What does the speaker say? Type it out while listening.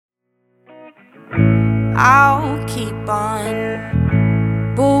I'll keep on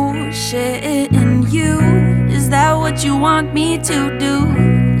bullshitting you. Is that what you want me to do?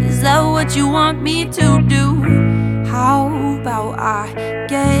 Is that what you want me to do? How about I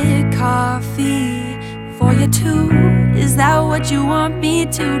get coffee for you too? Is that what you want me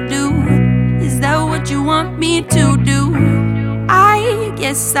to do? Is that what you want me to do? I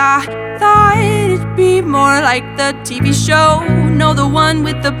guess I thought it'd be more like the TV show. Know the one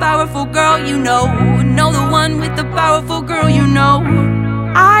with the powerful girl, you know. Know the one with the powerful girl, you know.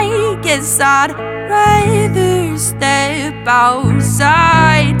 I guess I'd rather step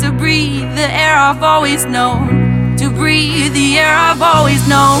outside to breathe the air I've always known. To breathe the air I've always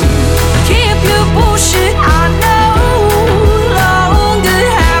known. Keep your bullshit, I know longer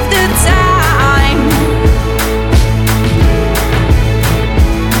half the time.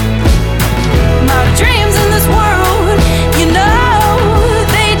 My dreams in this world, you know,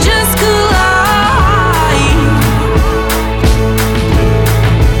 they just collide.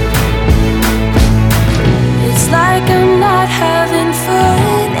 It's like I'm not having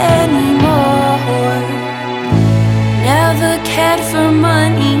fun anymore. Never cared for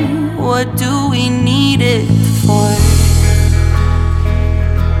money, what do we need it for?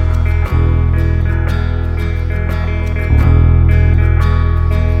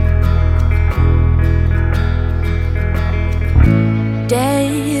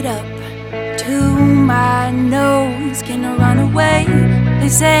 Dead up to my nose, can I run away? They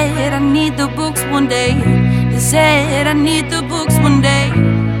said I need the books one day. They said I need the books one day.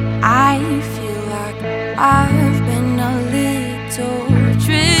 I feel like I've been a little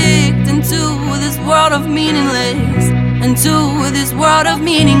tricked into this world of meaningless. Into this world of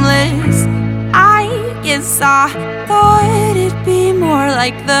meaningless. I guess I thought it'd be more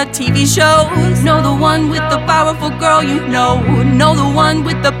like the TV shows. Know the one with the powerful girl, you know. Know the one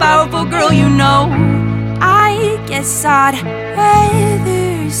with the powerful girl, you know. I guess I'd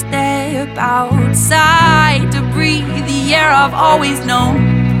rather step outside to breathe the air I've always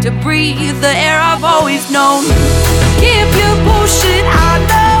known. To breathe the air I've always known. Keep your bullshit, I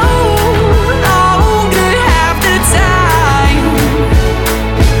know longer half the time.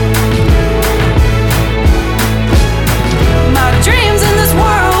 My dreams in this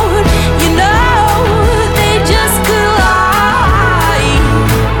world, you know, they just collide.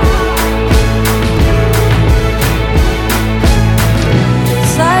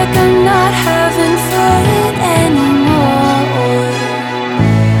 It's like I'm not having fun anymore.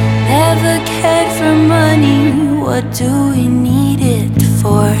 Never cared for money, what do